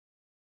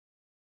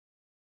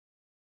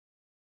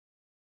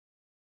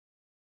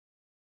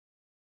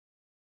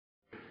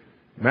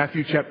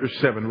Matthew chapter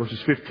 7,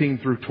 verses 15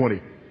 through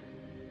 20.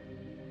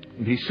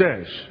 And he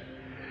says,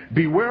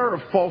 "Beware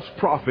of false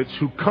prophets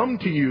who come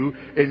to you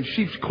in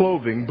sheep's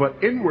clothing,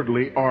 but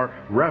inwardly are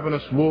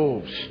ravenous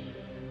wolves.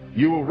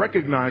 You will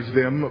recognize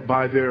them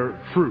by their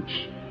fruits.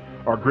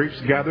 Are grapes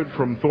gathered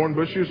from thorn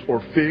bushes or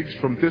figs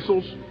from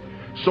thistles?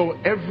 So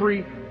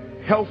every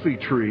healthy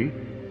tree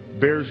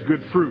bears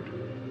good fruit,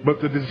 but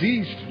the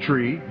diseased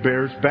tree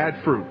bears bad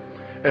fruit.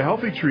 A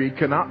healthy tree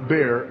cannot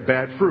bear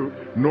bad fruit,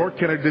 nor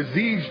can a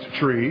diseased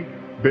tree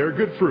bear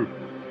good fruit.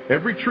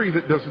 Every tree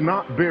that does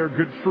not bear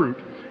good fruit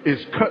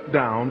is cut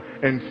down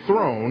and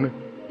thrown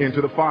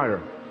into the fire.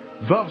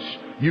 Thus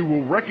you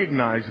will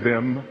recognize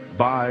them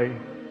by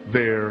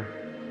their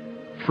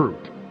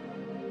fruit."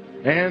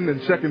 And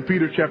in 2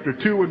 Peter chapter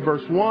 2 and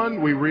verse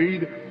 1 we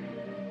read,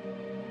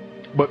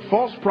 "But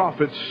false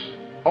prophets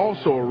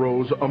also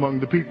arose among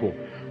the people,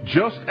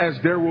 just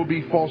as there will be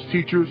false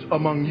teachers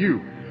among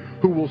you,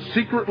 who will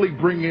secretly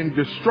bring in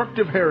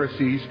destructive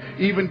heresies,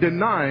 even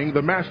denying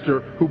the master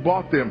who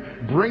bought them,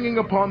 bringing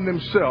upon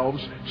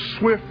themselves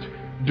swift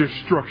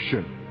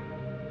destruction."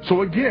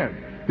 So again,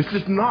 this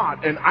is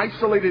not an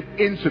isolated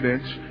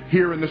incident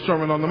here in the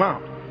Sermon on the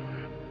Mount.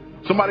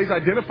 Somebody's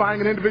identifying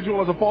an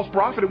individual as a false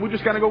prophet, and we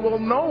just kind of go, well,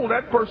 no,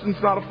 that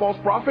person's not a false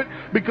prophet,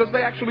 because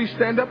they actually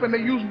stand up and they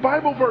use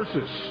Bible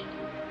verses.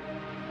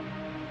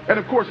 And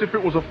of course, if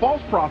it was a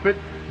false prophet,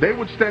 they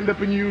would stand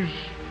up and use,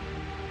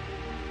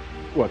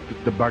 what,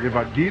 the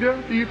Bhagavad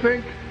Gita, do you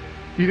think?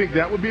 Do you think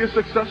that would be a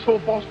successful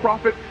false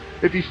prophet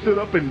if he stood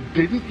up and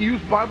didn't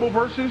use Bible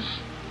verses?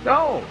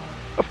 No.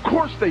 Of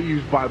course they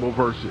use Bible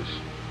verses.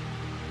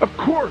 Of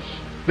course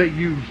they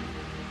use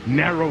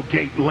narrow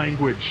gate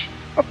language.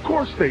 Of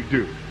course they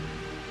do.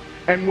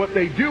 And what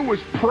they do is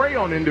prey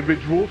on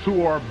individuals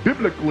who are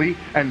biblically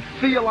and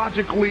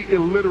theologically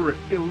illiterate.